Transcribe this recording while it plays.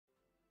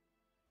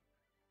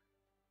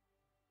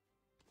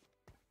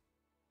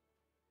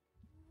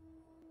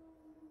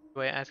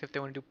Do I ask if they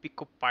want to do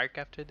Pico Park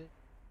after this?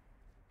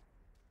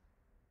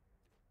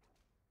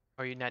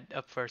 Or are you not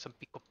up for some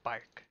Pico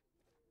Park?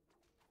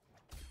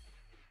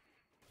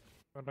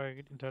 What do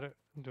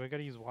I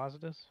gotta use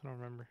Wazdas? I don't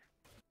remember.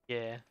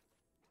 Yeah.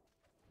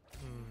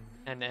 Hmm.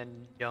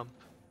 And jump.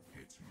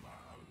 It's my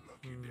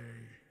lucky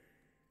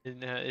Hmm.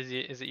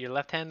 Is it your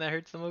left hand that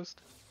hurts the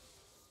most?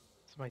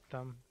 It's my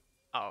thumb.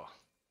 Oh,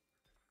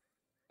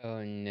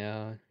 Oh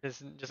no.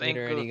 just It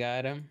ankle. already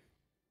got him?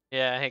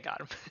 Yeah, I got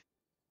him.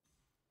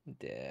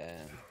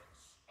 Damn.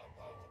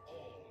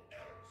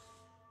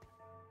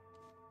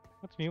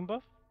 What's Mutant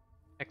buff?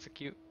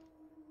 Execute.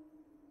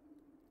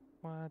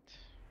 What?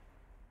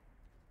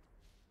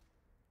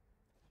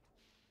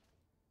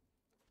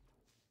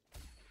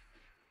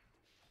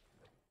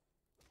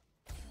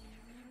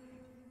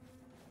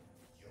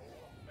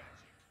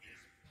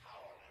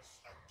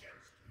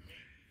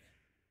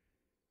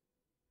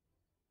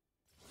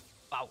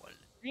 Foul.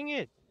 Dang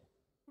it!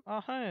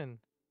 Ahan!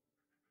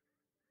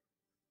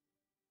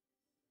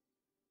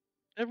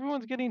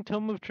 Everyone's getting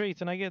Tome of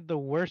Traits and I get the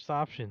worst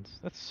options.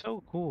 That's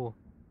so cool.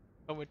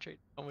 How much trade?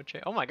 How much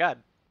trade? Oh my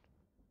god.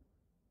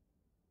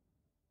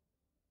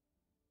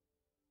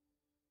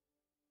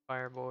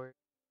 Fireboard.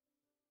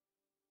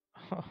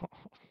 Oh,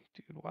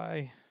 dude,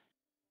 why?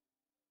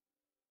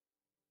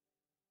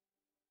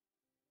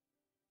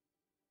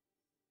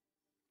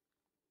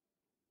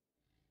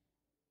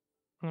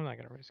 I'm not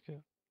gonna risk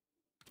it.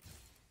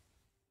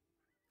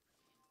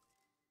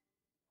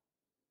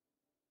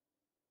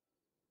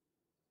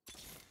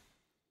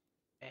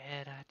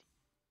 Bad idea.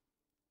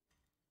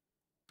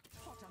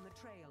 Hot on the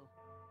trail.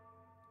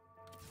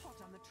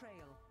 Hot on the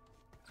trail.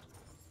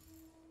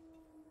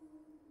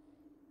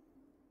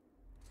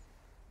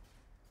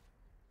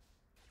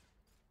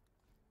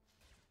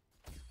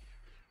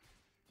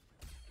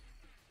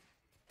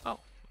 Oh,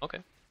 okay.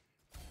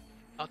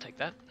 I'll take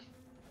that.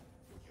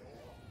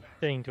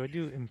 Dang, do I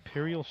do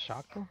Imperial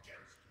Shock though?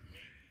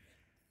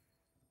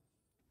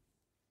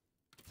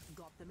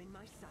 Got them in my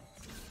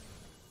sights.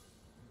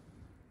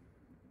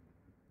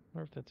 I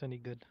wonder if that's any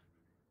good.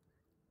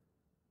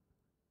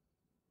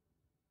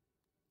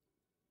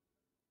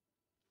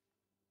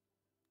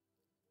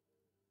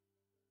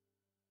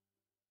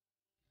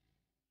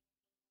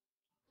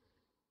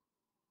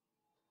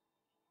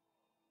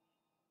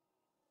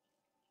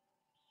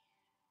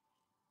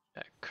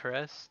 That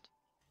crest.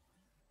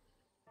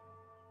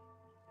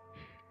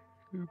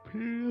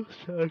 Imperial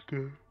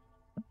Shocker.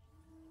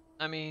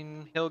 I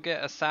mean, he'll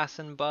get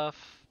assassin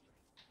buff.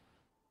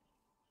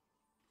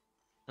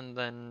 And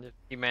then if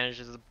he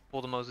manages to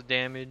pull the most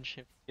damage,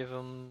 if you give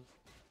him.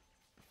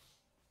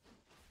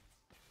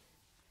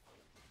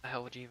 The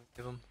hell would you even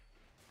give him?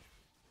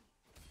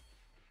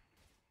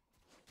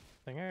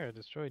 Dang, I got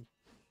destroyed.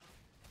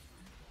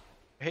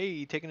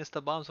 Hey, taking us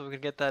to bomb so we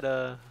can get that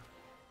As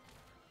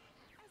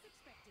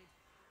expected.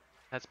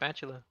 that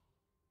spatula.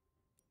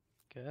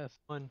 Guess.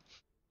 One.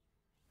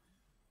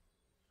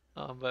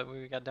 Oh, but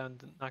we got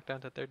knocked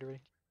down to third degree.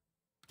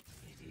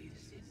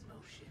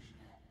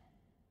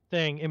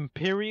 Dang,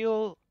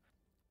 Imperial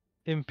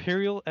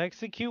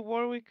Execute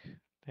Warwick?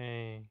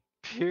 Dang.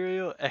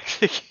 Imperial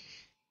execute.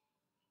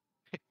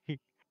 I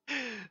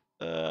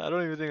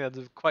don't even think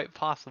that's quite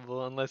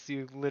possible unless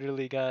you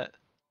literally got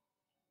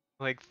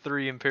like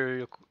 3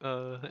 Imperial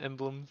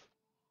emblems.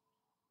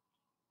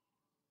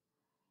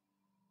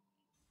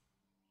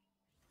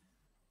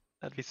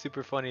 That'd be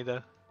super funny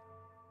though.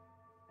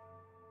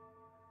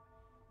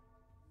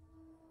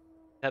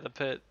 At the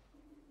pit.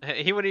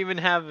 He wouldn't even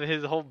have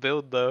his whole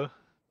build though.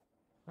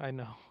 I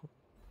know.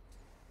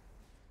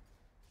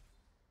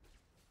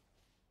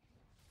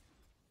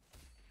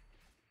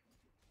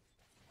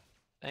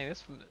 Dang,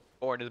 this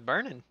board is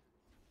burning.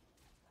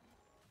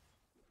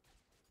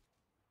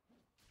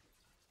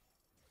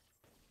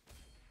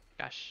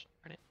 Gosh,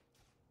 darn it.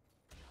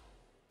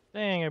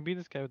 Dang, I beat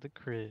this guy with a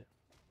crit.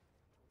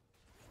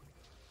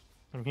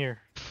 I'm here.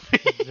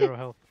 Zero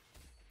health.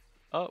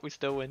 Oh, we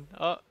still win.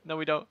 Oh, no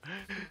we don't.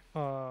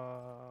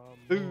 No.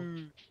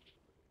 Ooh.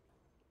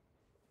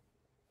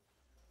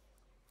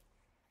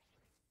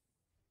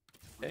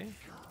 Okay.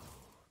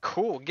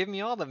 Cool, give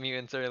me all the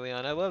mutants early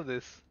on. I love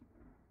this.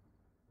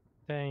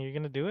 Dang, you're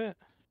gonna do it?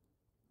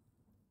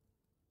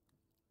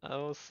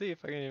 I'll see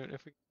if I can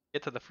if we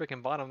get to the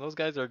freaking bottom. Those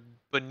guys are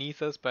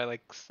beneath us by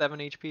like 7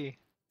 HP.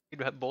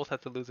 We'd both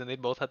have to lose and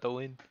they'd both have to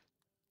win.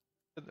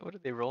 What are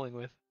they rolling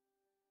with?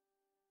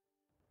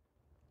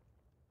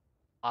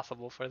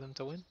 Possible for them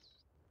to win? This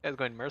guy's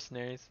going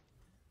mercenaries.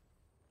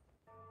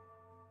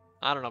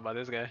 I don't know about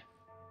this guy.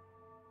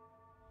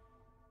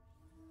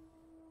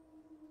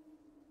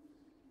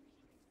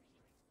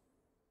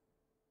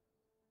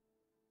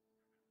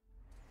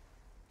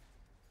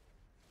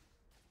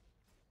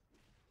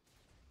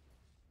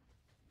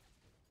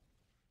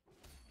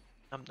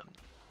 Num num.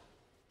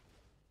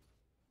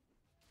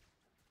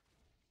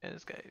 Yeah,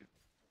 this guy.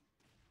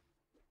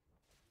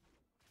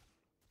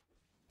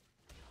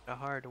 A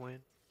hard win.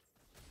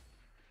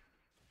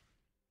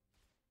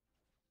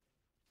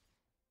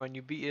 When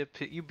you beat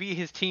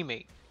his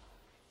teammate.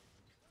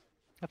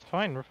 That's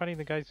fine. We're fighting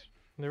the guys.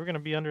 They were gonna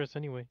be under us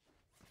anyway.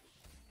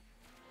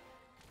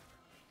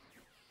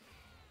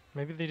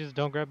 Maybe they just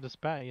don't grab the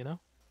spat, you know?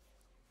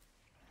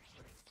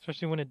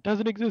 Especially when it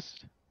doesn't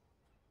exist.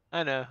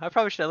 I know. I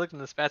probably should have looked in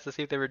the spats to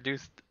see if they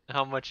reduced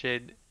how much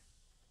it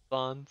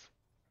spawns.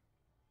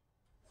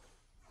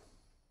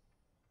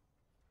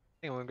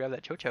 I think I'm gonna grab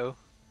that Chocho.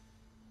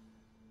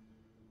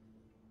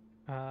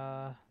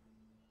 I'm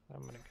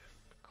gonna get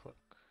the cloak.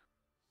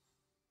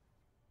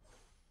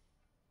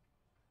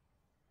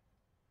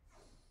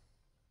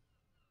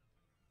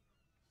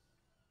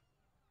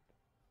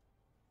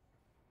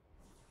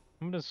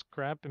 I'm gonna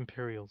scrap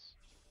Imperials.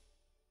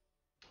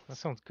 That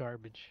sounds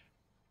garbage.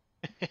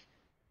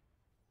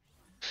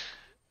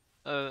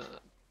 I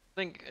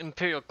think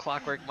Imperial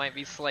Clockwork might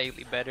be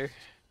slightly better.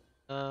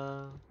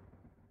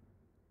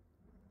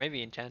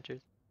 Maybe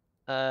Enchanters.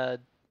 Uh,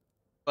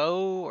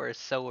 Bow or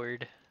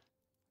Sword?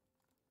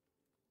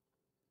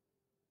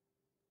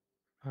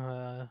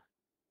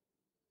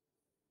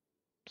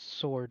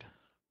 Sword.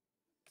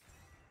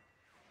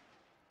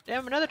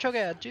 Damn, another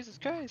Cho'Gath! Jesus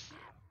Christ!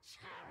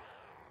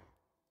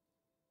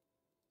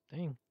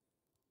 Dang.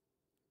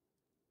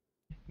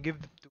 Give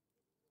them to.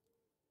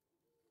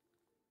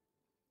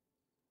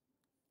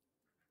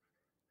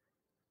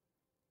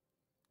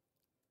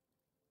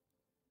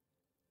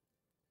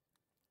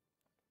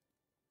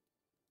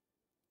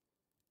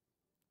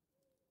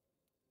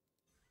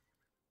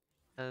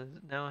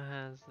 Now it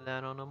has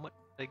that on them. What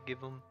did I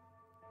give them?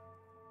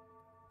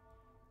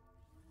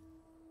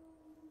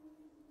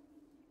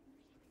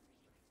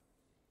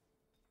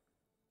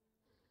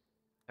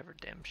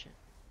 Redemption.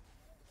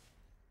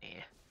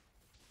 Yeah.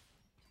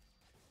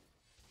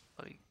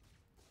 Oh, you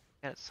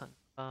got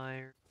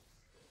Sunfire.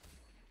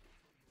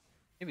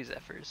 Maybe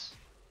Zephyrs.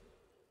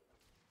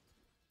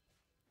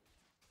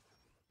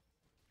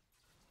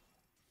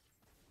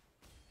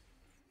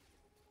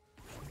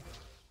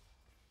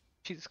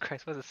 Jesus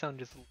Christ, why does it sound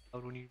just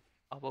loud when you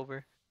hop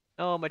over?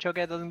 No, my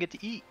Cho'Gath doesn't get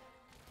to eat.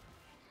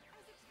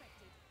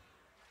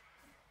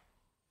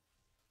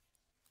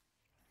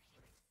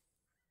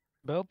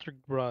 Belt or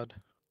rod?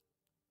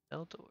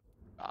 Belt or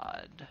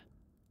rod?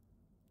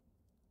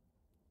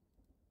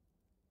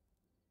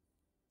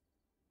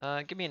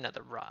 Give me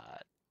another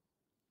rod.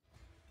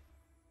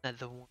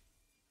 Another one.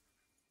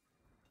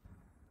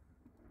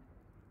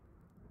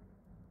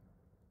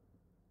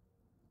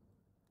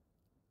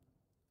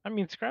 I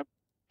mean, scrap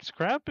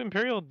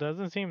Imperial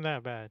doesn't seem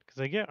that bad because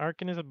I get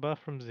Arcanism buff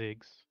from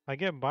Ziggs. I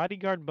get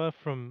Bodyguard buff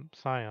from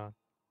Scion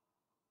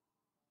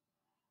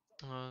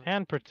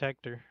and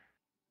Protector,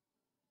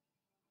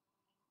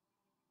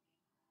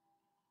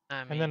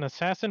 I and mean, then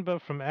Assassin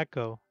buff from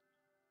Echo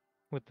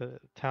with the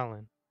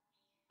Talon.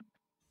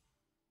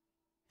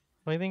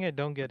 Only thing I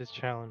don't get is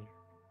Challenger.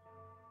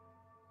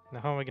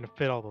 Now how am I gonna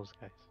fit all those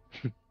guys?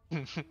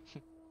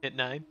 hit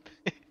 9.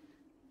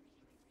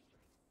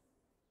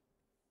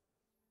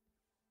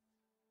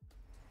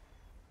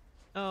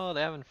 Oh,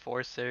 they have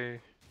Enforcer.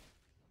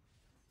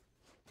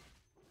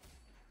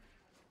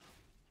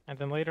 And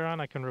then later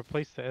on I can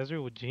replace the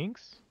Ezreal with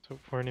Jinx, so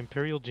for an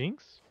Imperial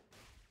Jinx.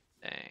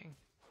 Dang.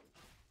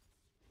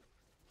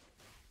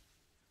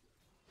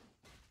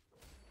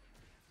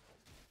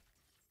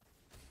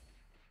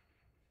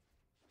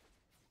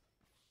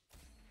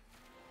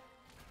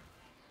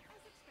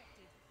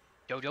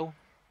 Jojo.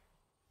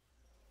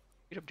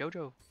 Beat up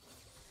Jojo.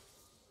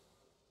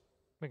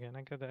 Again,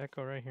 I got the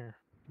Echo right here.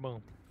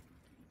 Boom.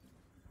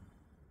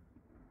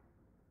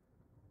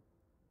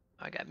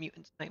 I got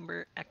Mutant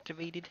Sniper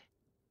activated.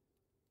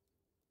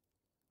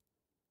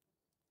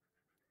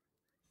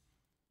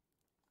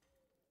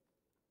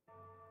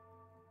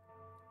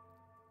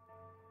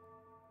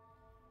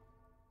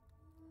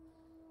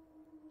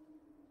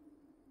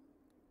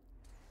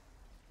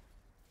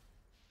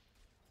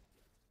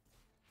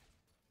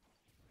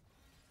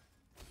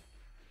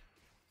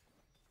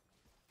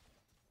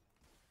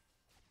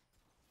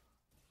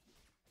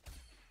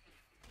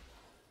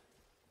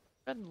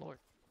 Red Lord.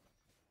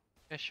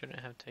 I shouldn't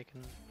have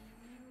taken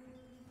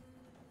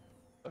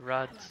the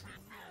rods.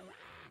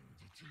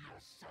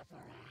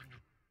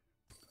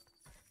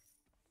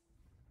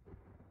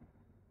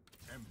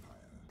 Empire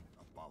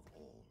above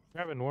all.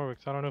 Grabbing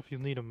Warwicks. I don't know if you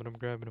need them, but I'm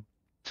grabbing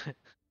them.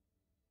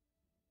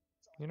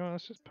 You know,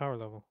 that's just power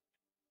level.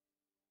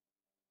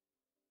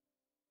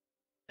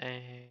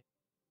 Dang.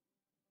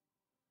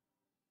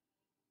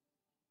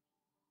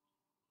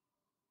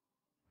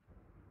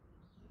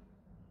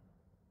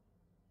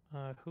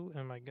 Who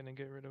am I gonna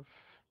get rid of?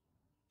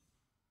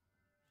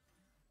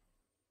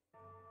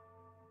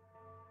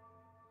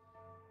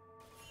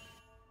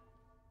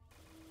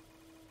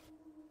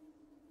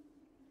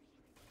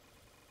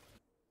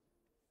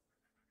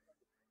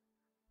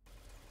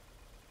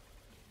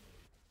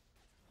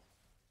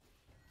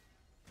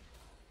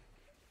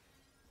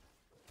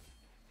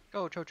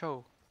 Go,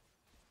 Chocho.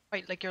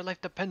 Fight like your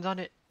life depends on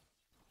it.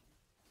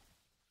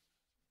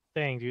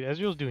 Dang, dude,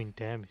 Ezreal's doing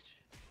damage.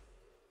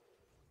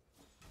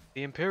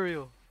 The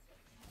Imperial.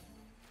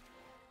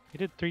 He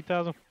did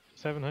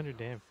 3,700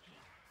 damage.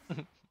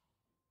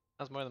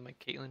 That's more than my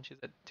Caitlyn. She's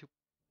at 2.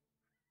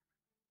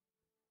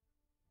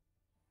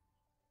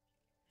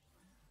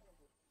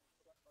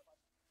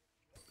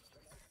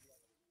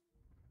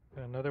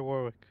 Another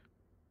Warwick.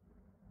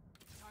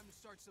 Time to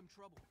start some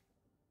trouble.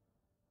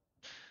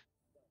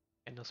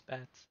 And no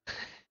spats.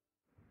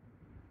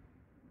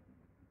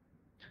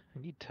 I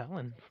need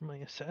Talon for my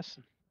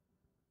assassin.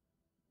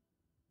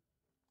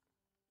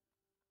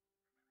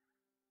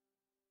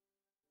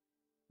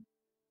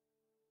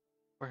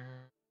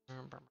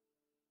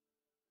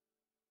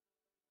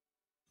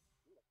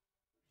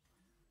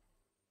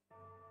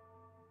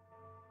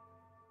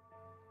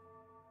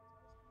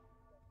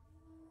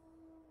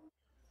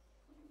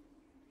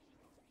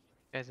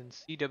 Guys in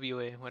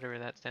CWA, whatever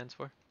that stands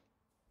for.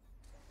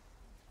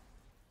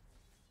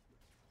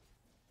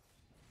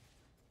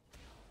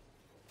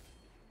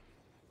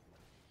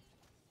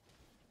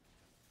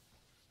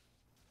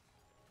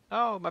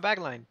 Oh, my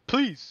backline,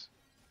 please.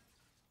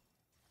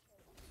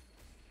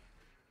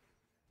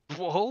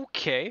 Whoa,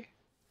 okay.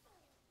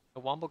 A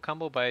wombo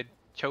combo by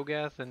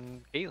Cho'Gath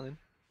and Caitlyn.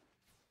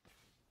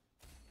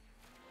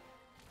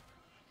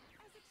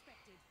 As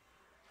expected.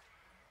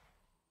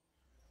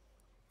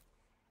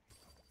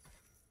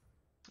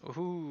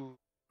 Ooh,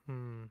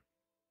 Hmm.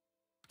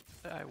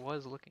 I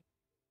was looking.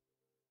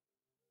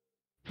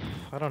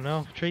 I don't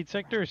know. Trade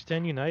sector or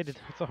stand united?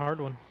 It's a hard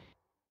one.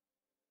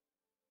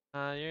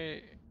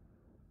 You're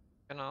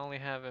gonna only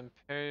have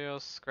Imperial,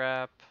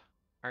 Scrap,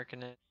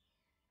 Arcanet,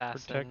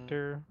 Assassin,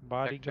 Protector,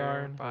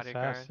 bodyguard,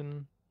 Bodyguard.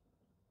 assassin,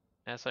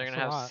 Yeah, so you're That's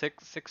gonna a have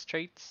lot. six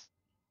traits.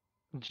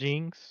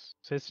 Jinx,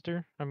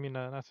 sister. I mean,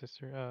 not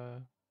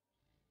sister.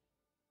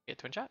 Get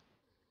twin shot.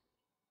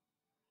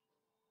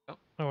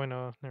 Oh, I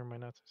know. Never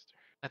mind, not sister.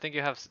 I think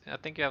you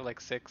have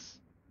like 6.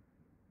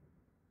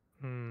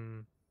 Hmm.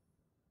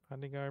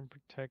 Bodyguard,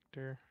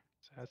 protector,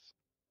 assassin.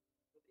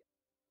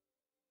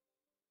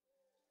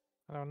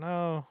 I don't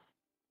know.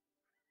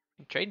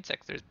 Trade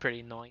sector is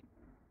pretty annoying.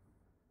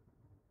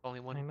 Only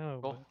one I know,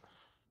 roll.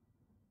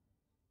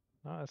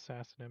 but not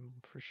assassin him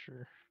for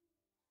sure.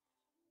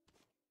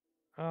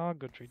 I'll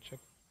go trade check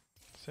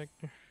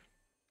sector.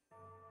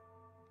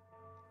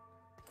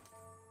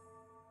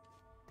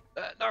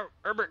 No,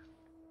 Herbert.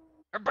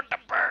 Herbert the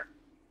bird.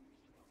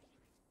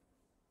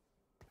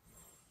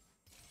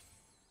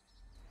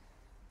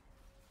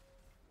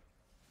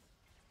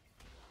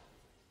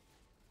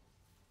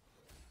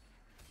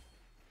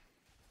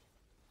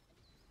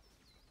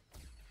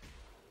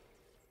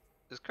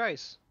 Jesus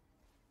Christ.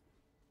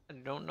 I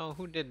don't know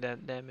who did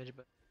that damage,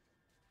 but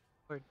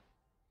word.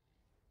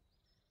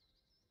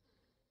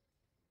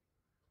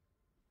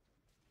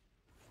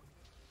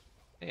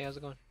 Hey, how's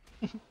it going?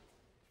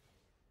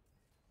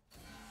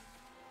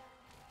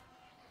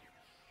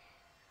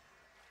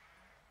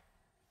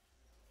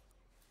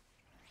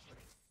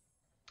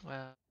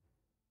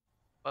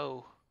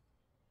 Whoa.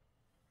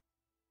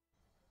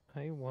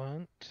 I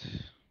want.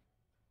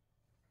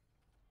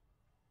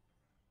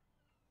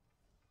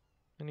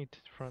 I need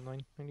front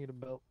line. I need a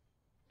belt.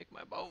 Take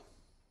my bow.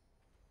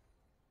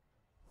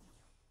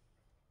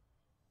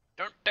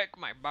 Don't take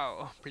my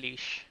bow,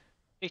 please.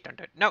 Please don't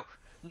take. No!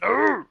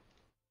 No!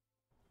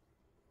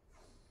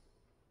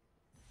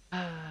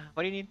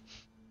 What do you need?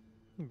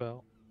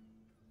 Belt.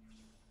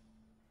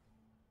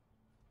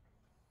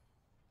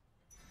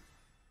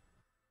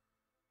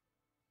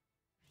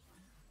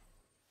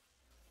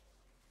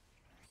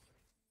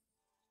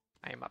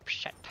 I am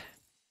upset.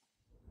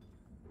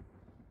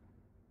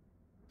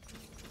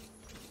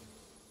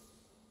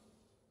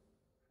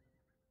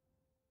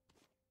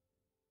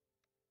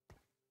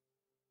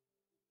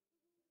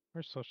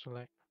 Where's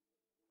socialite?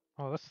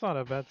 Oh, that's not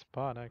a bad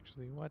spot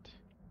actually. What?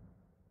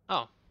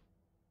 Oh.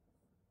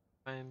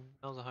 I'm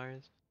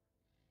Malzahar's.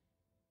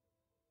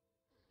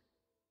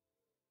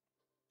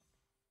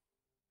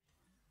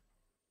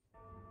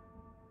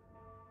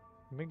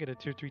 I may get a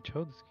tier 3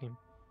 Cho this game.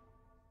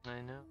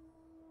 I know.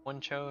 1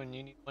 Cho and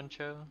you need 1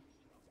 Cho.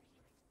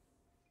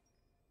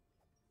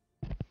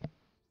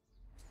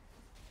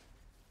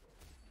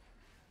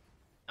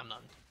 I'm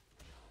none.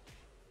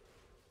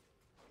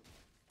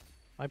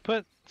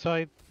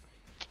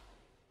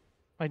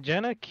 My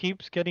Jenna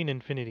keeps getting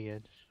Infinity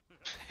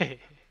Edge.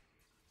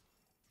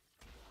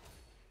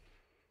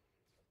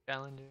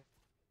 Challenger.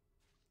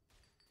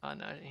 Oh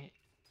no,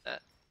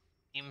 that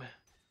team.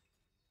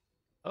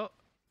 Oh,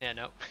 yeah,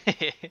 no.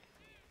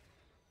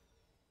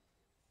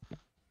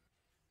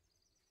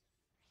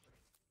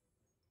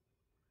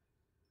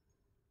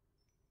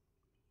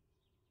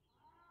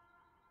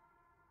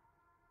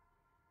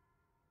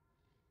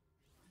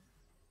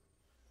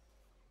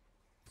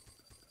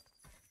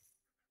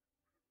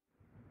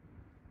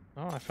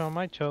 Oh, I found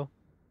my Cho.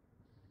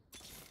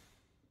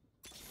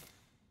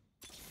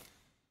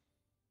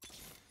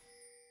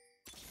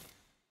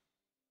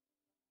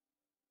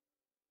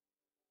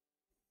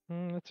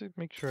 Let's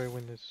make sure I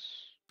win this.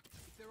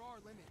 If there are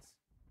limits,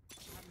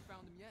 I haven't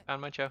found them yet.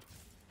 Found my Cho.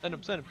 Send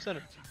him, send him, send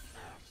him.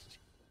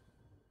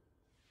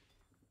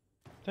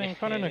 Dang, I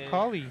found an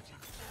Akali.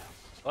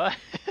 What?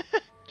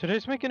 Did I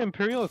just make an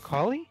Imperial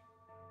Akali?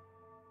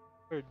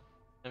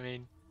 I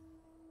mean,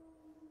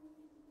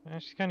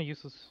 She's kind of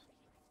useless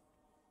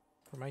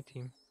for my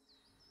team.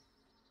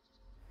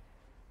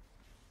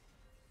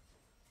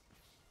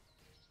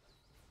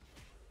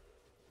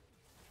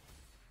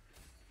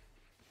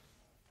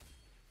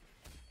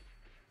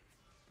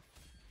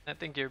 I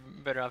think you're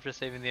better off just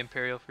saving the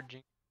Imperial for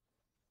Jinx.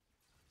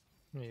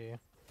 Yeah.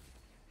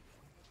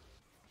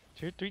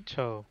 Tier 3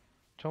 Cho.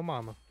 Cho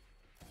Mama.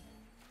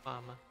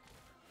 Mama.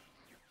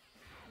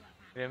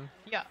 Him.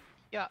 Yeah.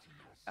 Yeah.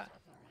 Yeah.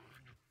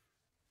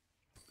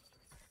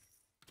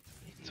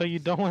 So you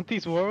don't want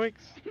these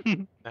Warwicks?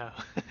 No,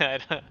 I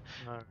don't.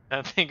 No. I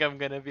don't think I'm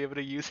gonna be able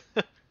to use.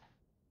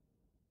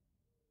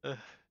 Ugh.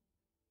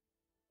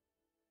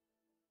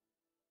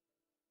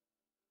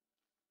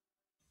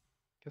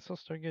 Guess I'll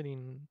start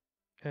getting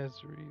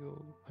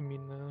Ezreal. I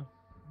mean,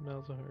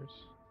 Malzahar's.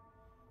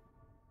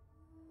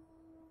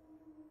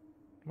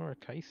 More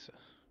Kaisa.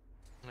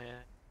 Yeah.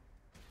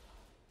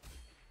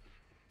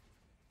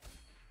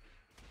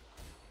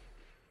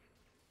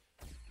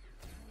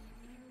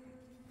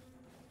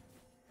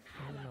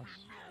 Anyone else?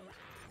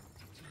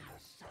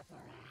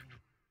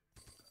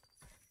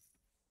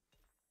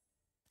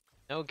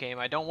 No game.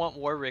 I don't want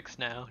Warwicks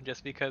now,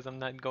 just because I'm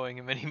not going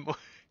him anymore.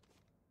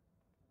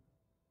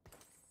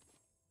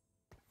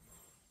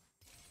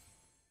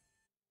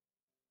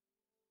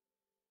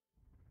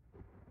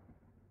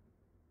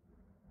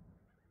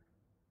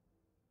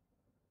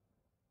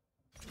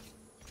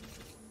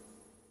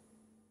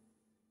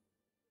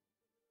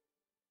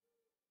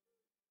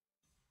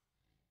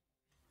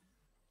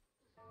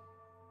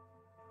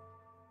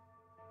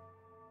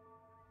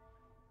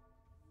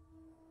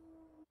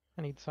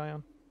 I need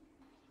Scion.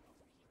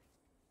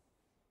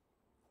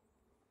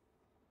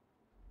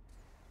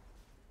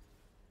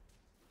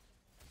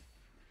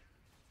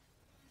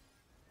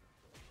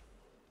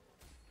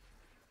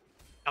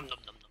 Nom nom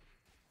nom nom.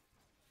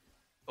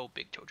 Oh,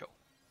 big Jojo.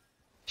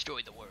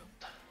 Destroy the world.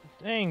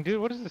 Dang, dude,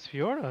 what is this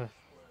Fiora?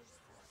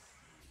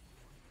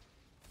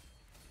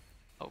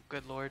 Oh,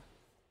 good lord.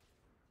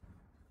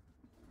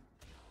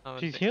 Oh,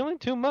 She's healing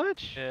too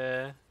much?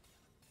 Yeah.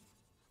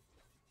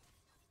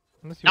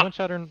 Unless you No.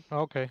 one-shot her. Oh,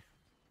 okay.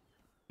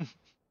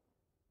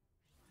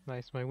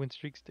 Nice, my win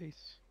streak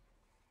stays.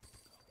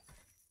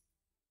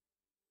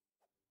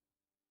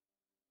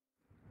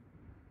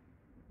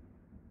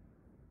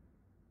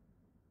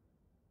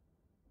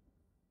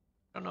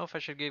 I don't know if I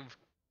should give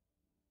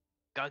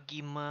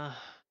Gagima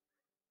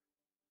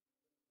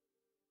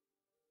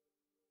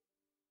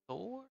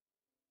Thor?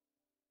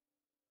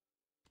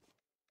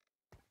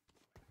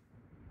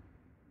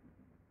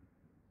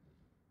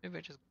 Maybe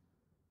I just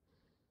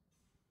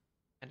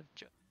kind of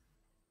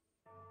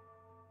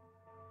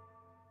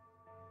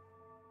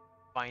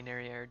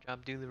binary air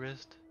job, do the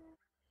rest.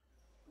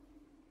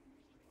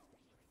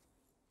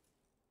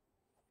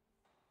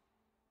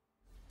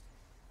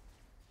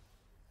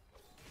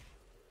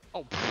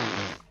 Oh,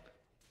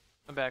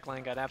 my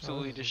backline got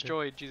absolutely this is good.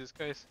 destroyed. Jesus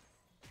Christ.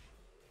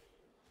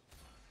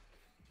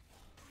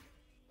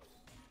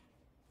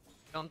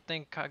 Don't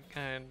think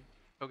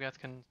Kogath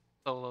can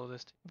solo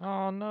this team.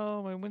 Oh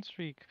no, my win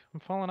streak. I'm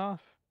falling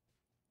off.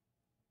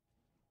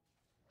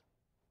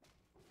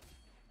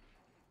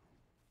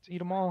 Let's eat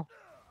them all.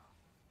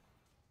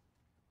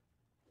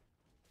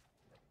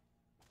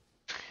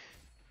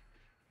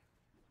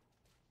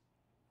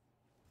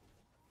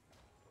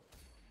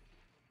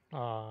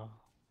 Ah.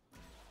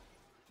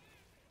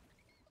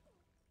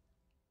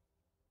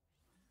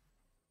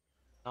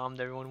 Nommed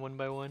everyone one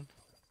by one.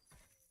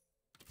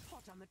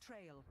 Hot on the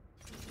trail.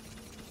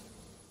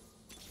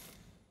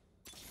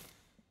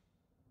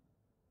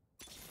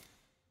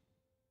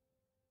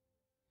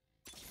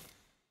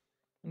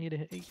 I need a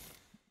hit.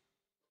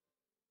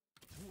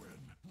 When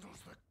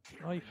does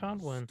the Oh, you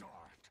found one. start?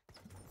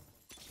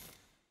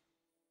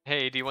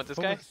 Hey, do you want this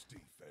Oh, guy? This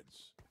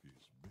defense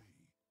is me.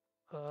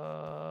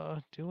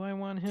 Do I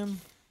want him?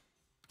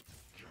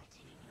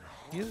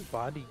 He is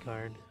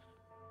bodyguard.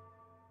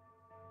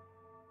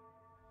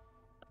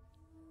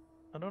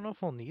 I don't know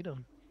if I'll need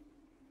him.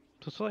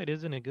 Twilight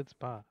is in a good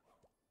spot.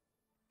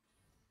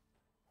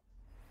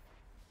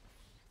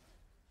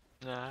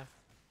 Nah.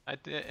 I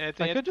think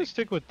I could just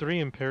stick with 3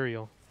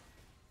 Imperial.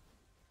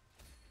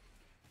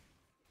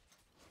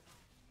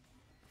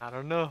 I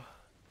don't know.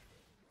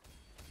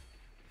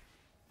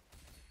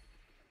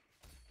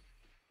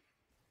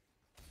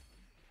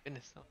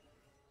 Goodness though.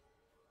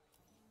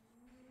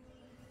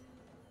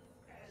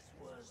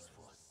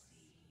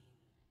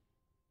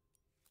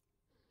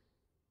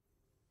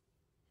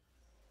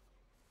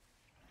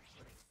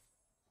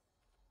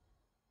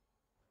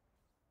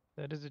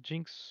 That is a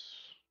Jinx.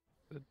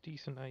 A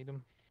decent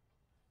item.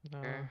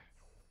 No. Sure.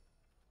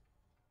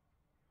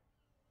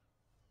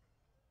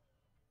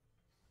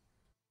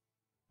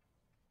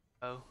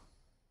 Oh.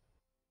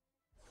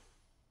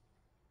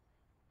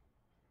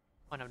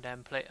 One of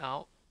them play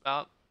out.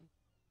 Out.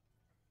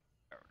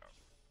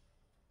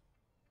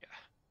 Yeah.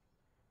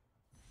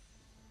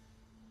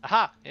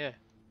 Aha! Yeah.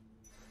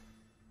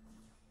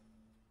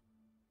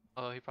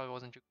 Although he probably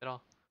wasn't juked at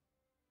all.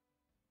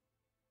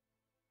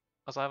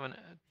 Also, I have an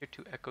tier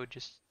 2 Echo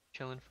just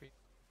chilling for you.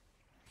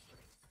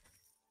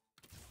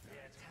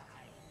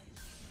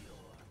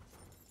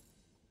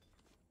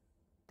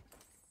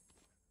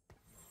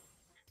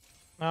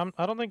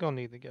 I don't think I'll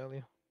need the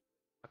Galio.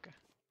 Okay.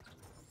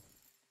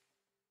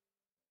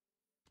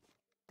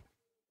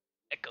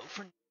 Echo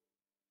for.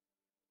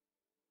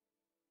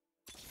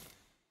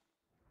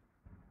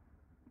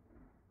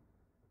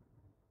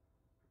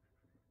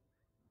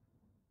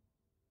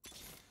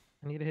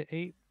 I need to hit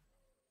 8.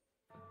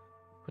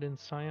 Put in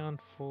Scion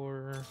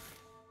for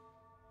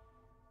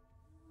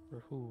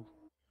who?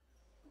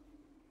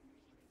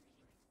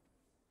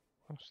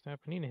 Oh snap!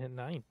 I need to hit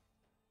 9.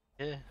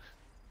 Yeah.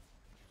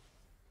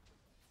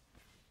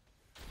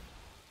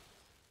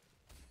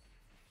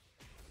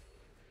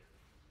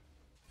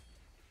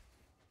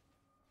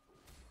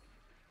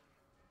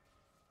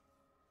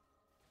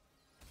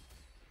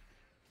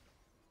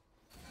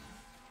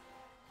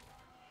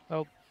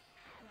 Oh,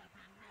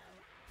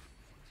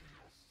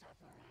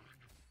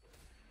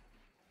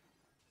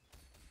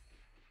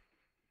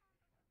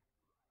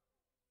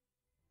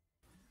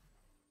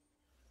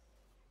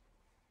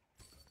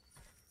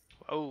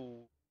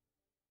 Whoa.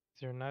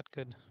 these are not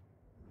good.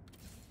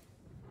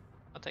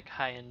 I'll take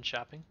high-end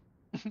shopping.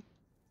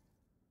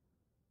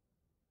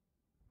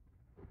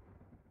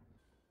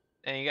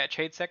 And you got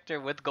trade sector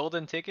with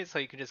golden tickets, so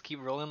you can just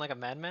keep rolling like a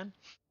madman.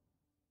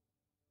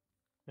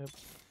 Yep.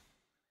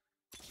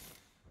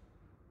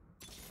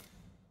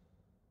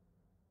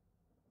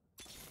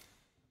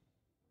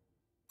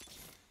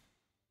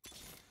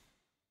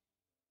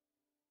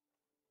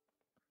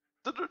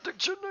 The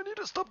addiction, I need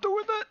to stop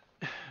doing that.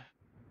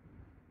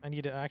 I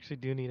actually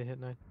do need to hit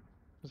 9.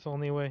 It's the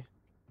only way.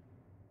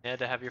 Yeah,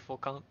 to have your full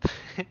comp.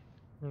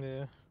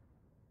 Yeah.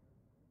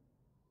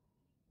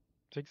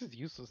 6 is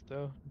useless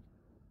though.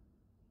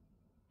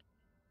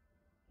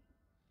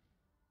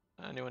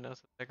 Anyone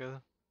else that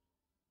go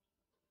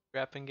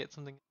grab and get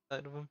something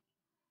out of him?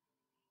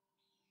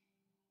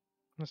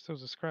 Unless there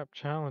was a scrap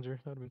challenger,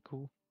 that'd be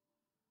cool.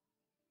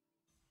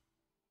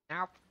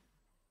 Nope.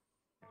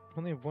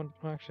 Only have one.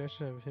 Well, actually, I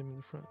should have him in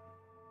the front.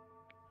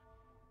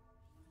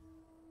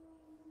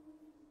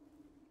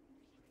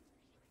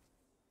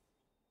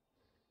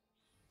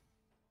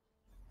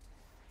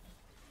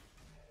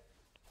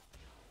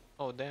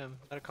 Oh damn,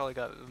 that call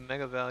got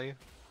mega value.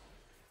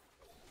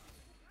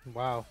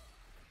 Wow.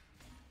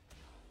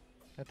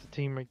 That's a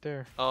team right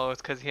there. Oh,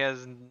 it's because he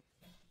has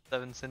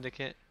 7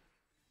 syndicate.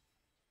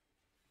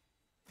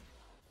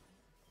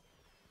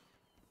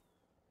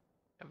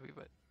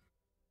 Everybody.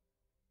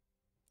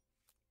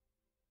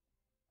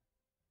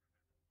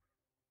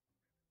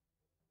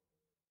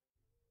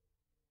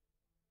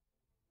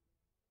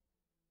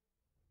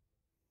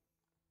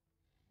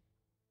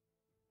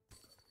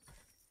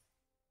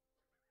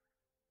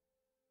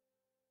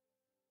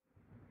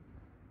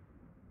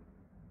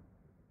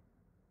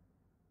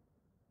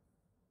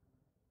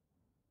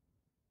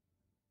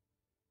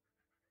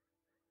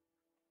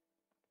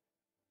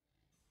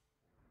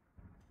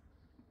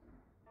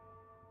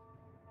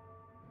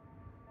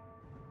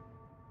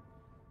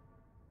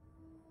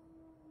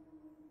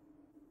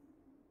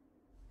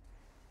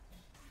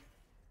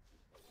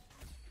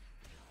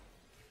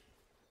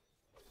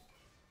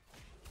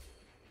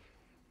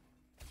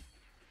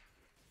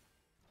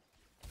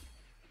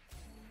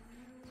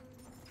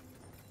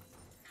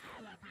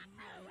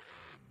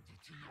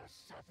 To your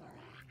suffering.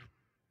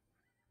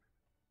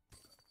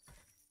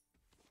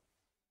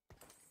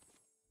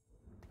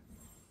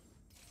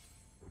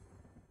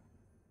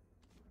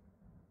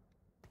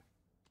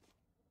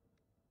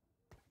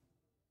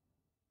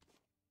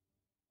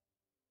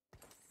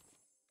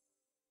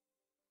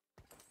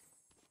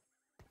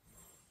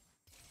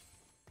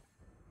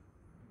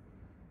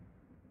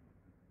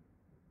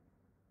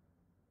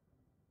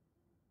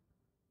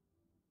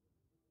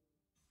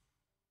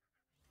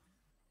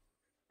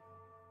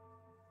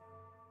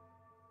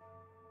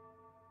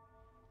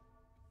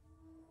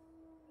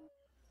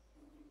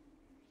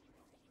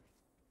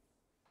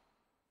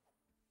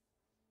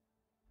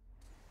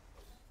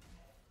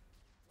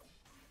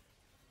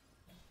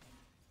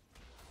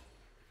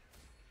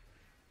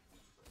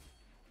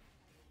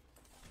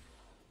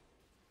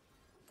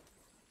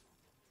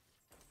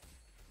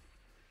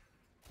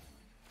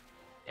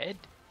 Dead?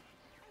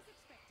 As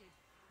expected.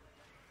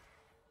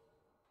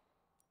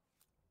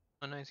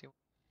 Oh nice.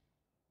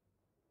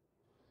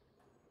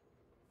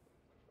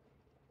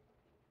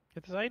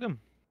 Get this item.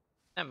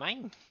 Not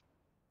mine.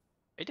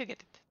 I did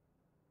get it.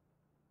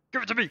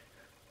 Give it to me!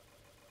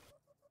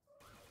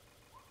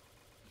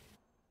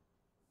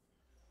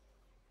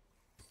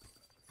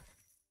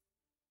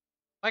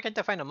 Why can't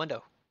I find a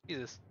Mundo?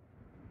 Jesus.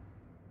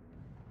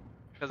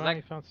 Because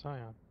Finally found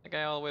Scion. that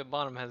guy all the way at the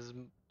bottom has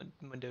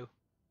Mundo.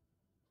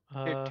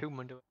 Tier 2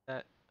 Mundo with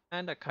that.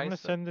 And a I'm gonna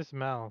Kaisa. send this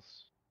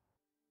mouse.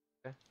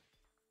 Okay.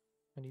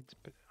 I need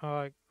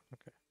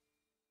okay.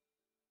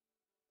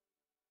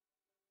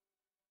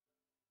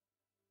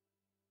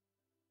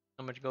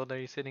 How much gold are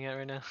you sitting at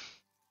right now?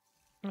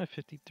 I'm at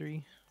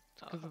 53.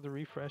 It's because of the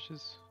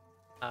refreshes.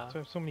 So I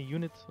have so many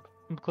units.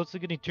 I'm close to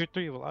getting tier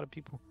 3 of a lot of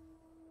people.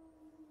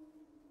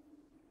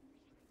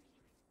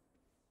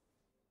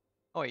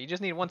 Oh, wait, you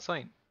just need one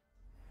swain. You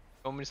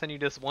want me to send you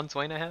this one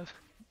swain I have?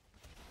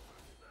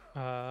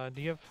 Do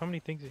you have how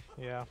many things?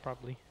 Yeah,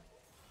 probably.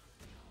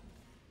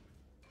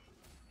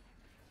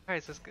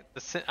 Alright,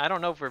 so I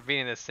don't know if we're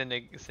beating this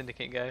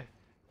syndicate guy.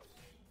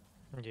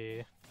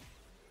 Yeah.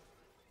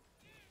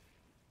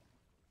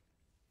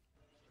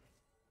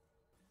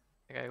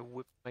 That guy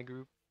whipped my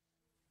group.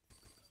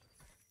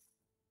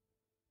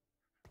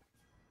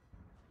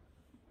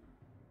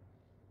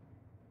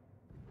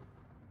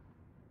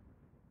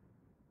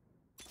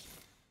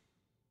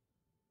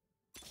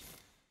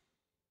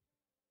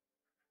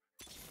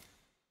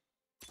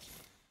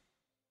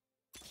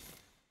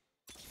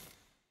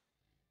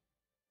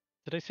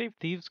 Did I save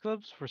Thieves'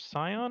 Gloves for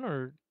Scion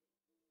or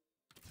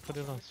put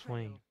it Hot on the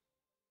Swain?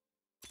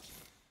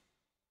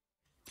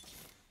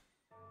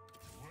 Well,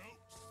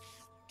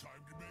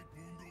 time to make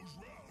Mundo's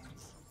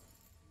rounds.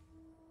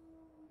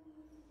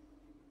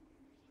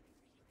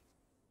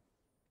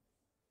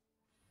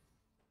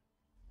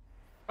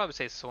 Probably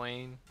say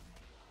Swain.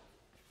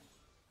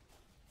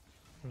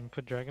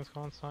 Put Dragon's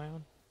Call on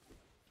Scion?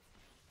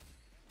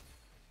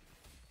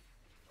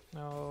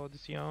 No,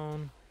 this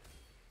Yon.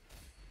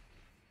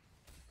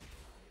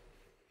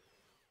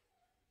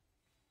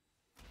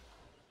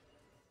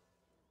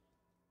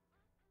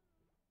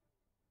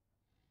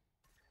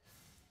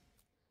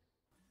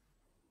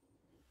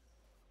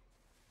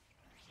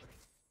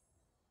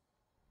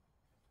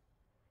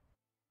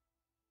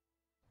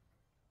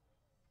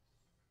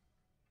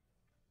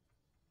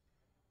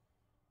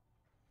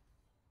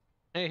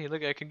 Hey,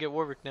 look, I can get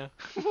Warwick now.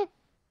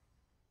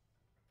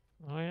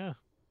 Oh yeah.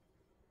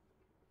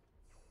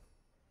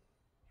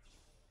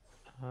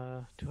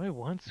 Do I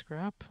want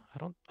scrap?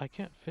 I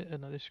can't fit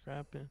another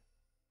scrap in.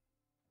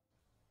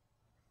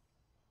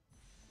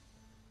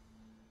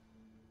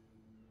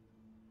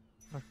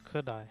 Or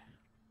could I?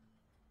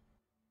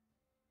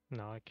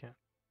 No, I can't.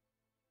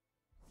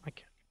 I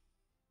can't.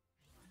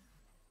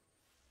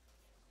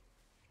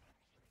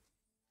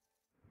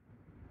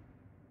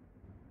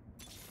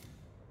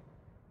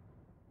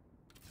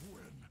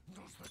 When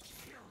does the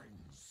killing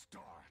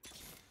start?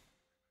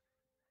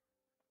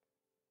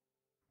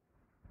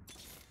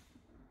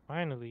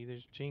 Finally,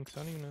 there's Jinx.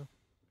 I don't even know.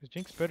 Is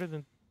Jinx better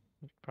than...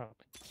 Probably.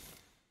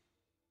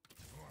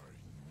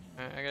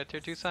 Alright, I got tier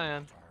 2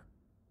 Scion.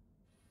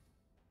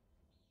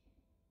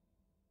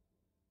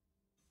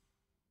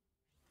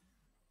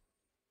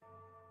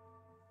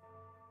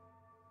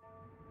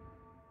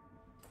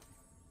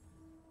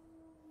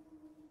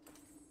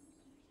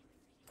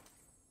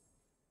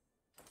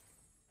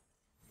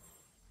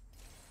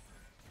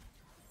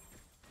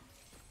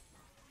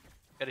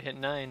 Gotta hit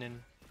 9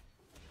 and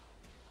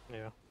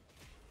Yeah.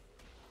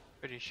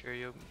 pretty sure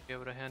you'll be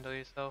able to handle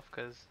yourself,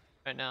 cause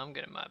right now I'm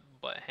getting my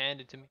butt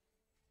handed to me.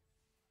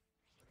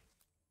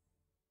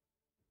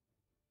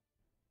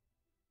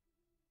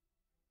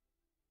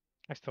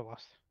 I still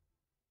lost.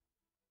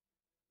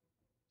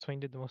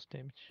 Swain did the most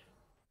damage.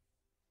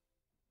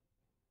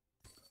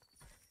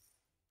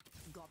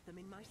 Got them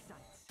in my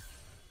sights.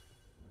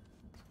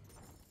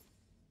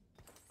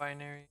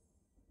 Binary.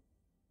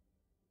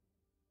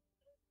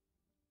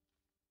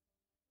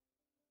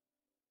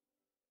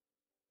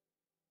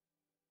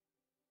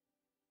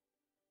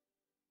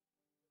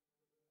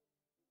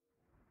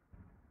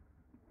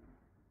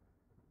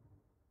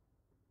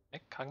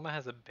 Kagma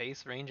has a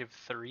base range of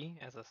 3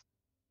 as a...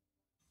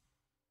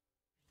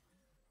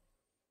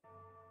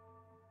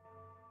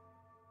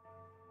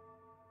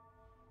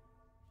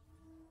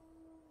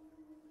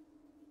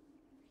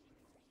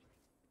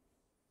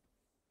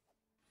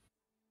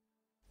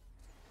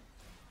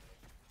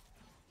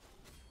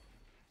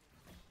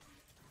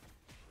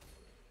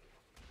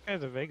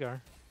 Guy's a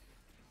Vagar.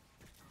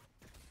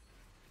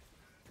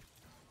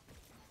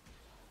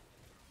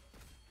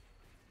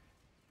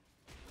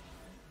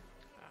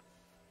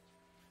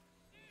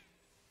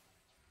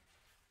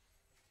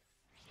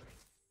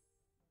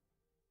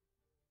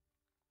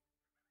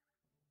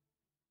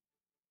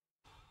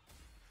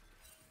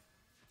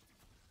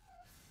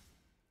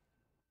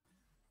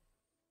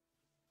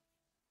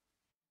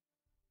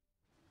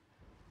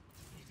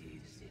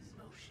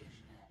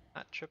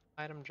 Not trip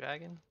item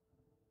dragon?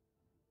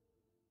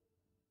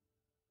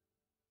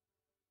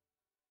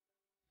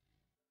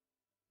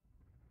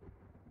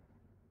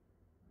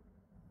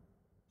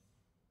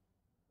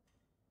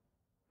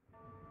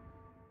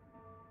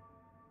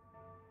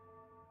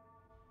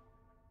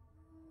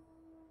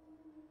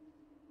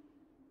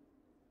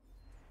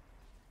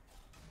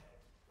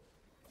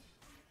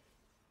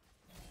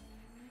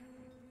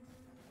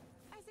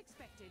 As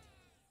expected.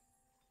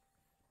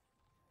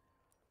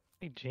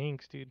 Hey,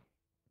 Jinx, dude.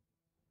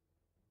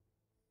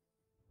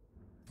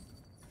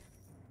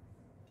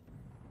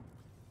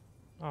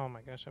 Oh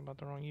my gosh, I bought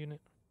the wrong unit.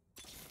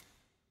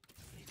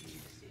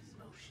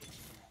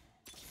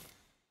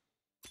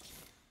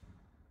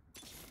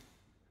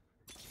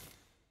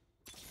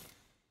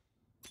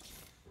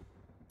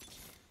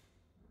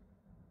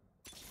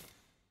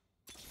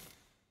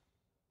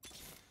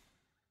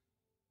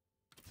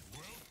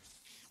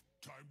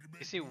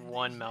 You see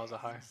one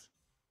Malzahar.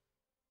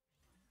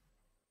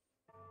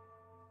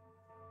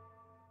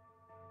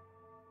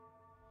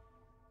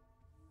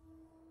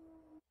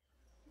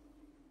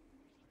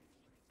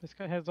 This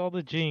guy has all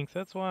the jinx,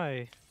 that's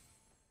why.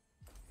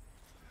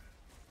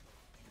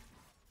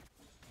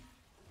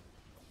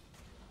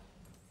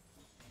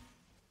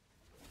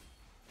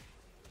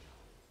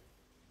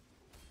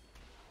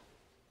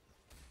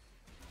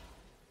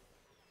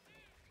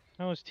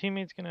 Oh, his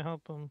teammate's gonna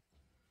help him.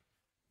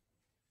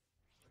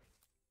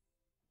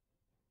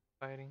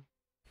 Fighting.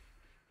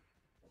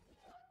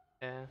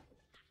 Yeah.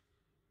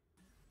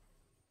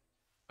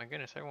 My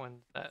goodness, everyone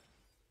that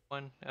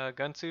one.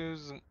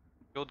 Gunsu's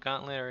Gold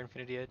Gauntlet or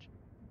Infinity Edge.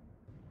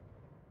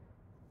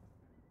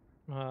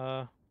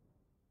 Oh,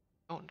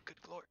 good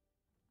lord.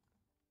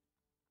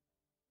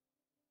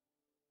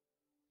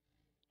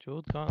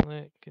 Jeweled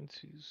Gauntlet,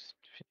 Ginsu's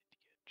Infinity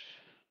Edge.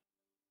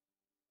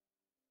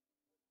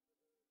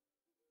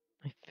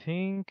 I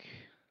think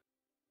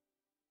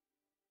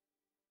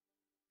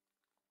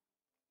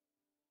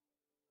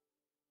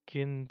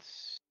Ginsu's.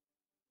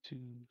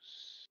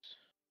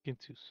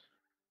 Ginsu's.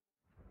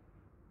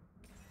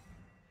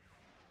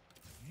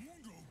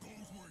 Mundo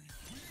goes where he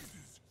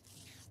pleases.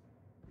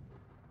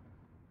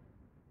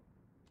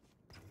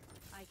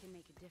 I can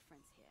make a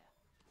difference here.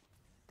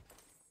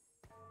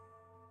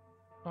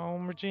 Oh,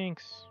 more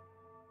jinx.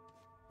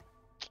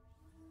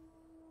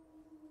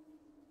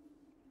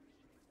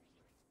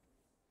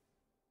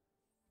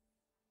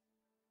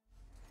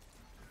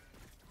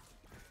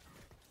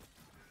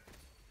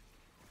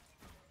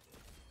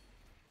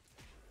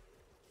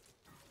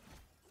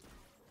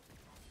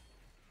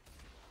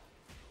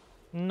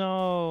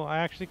 No, I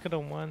actually could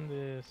have won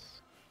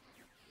this.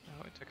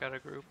 Oh, we took out a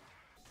group.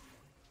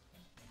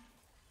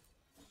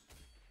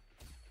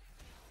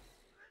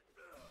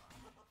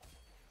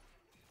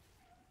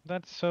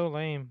 That's so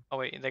lame. Oh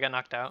wait, they got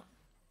knocked out.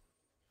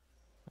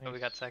 Oh, we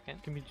got Nice.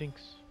 second. Give me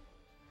jinx.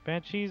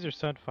 Banshees or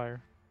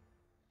Sunfire?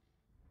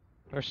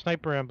 Or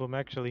Sniper Emblem,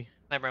 actually.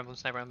 Sniper Emblem,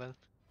 Sniper Emblem.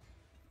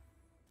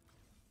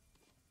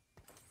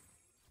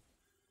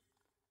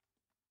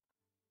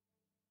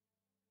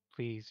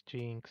 Please,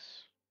 jinx.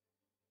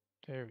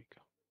 There we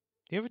go.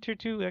 Do you have a tier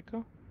 2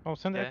 Echo? Oh,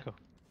 send the Yeah. Echo.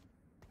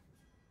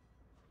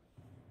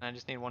 I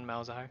just need one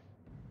Malzahar.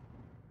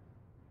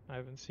 I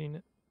haven't seen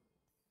it.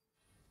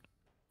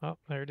 Oh,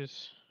 there it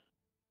is.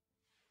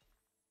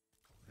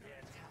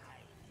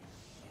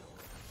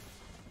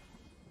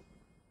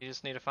 You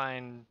just need to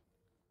find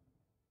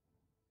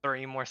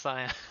 3 more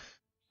Scion.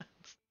 I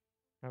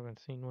haven't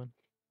seen one.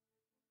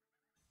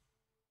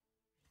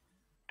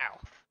 Ow.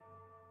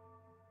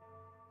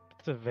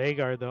 It's a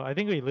Vagar though. I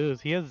think we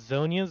lose. He has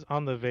Zonias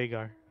on the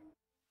Vagar.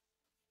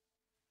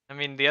 I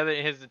mean,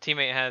 his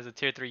teammate has a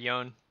tier 3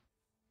 Yone.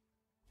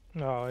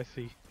 Oh, I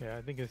see. Yeah,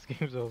 I think this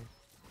game's over.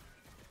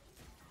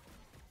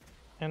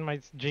 And my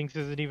Jinx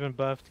isn't even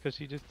buffed because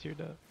she just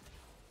teared up.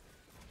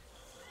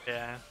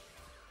 Yeah.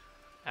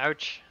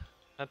 Ouch.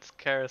 That's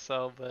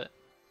carousel, but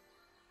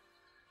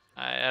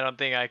I don't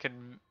think I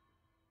could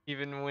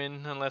even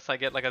win unless I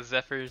get like a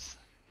Zephyrs.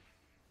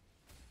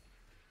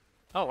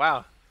 Oh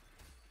wow.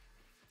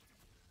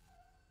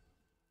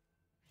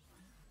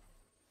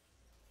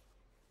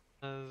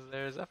 Is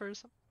there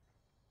Zephyrs?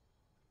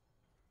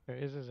 There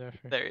is a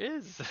Zephyr. There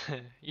is.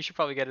 You should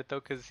probably get it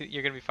though, because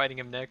you're gonna be fighting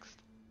him next.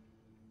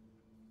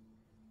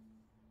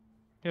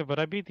 Yeah, but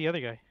I beat the other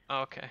guy.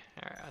 Oh, okay.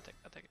 Alright, I'll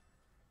take it.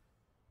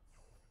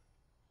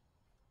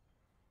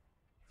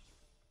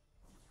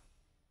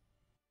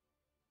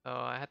 Oh,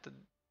 I had to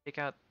take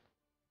out.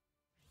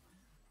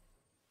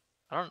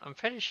 I'm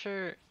pretty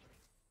sure.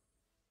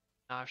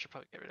 No, I should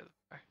probably get rid of the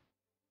bar.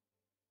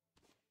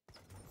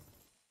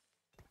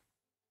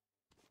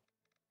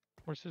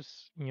 Where's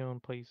this Neon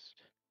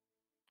placed?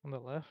 On the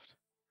left?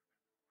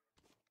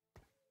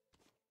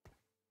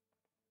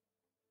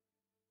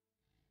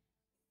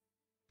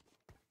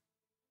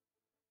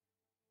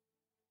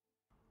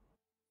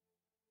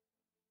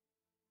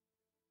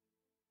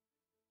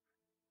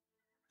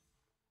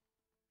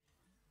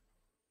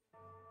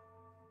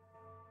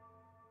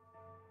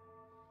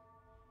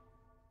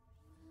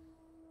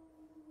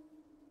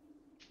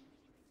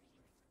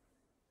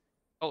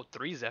 Oh,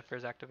 3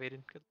 Zephyrs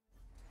activated. Good.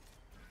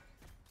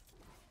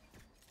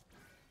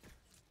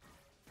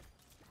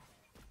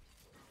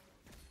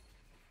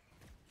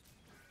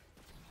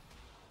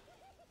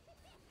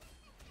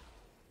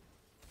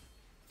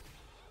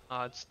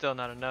 Oh, it's still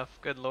not enough.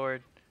 Good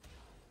lord.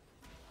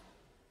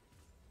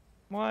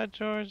 What,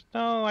 George?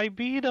 No, I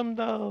beat him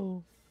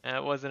though.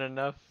 That wasn't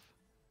enough.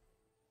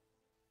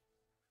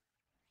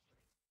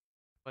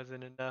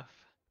 Wasn't enough.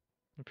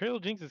 Imperial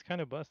Jinx is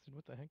kind of busted.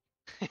 What the heck?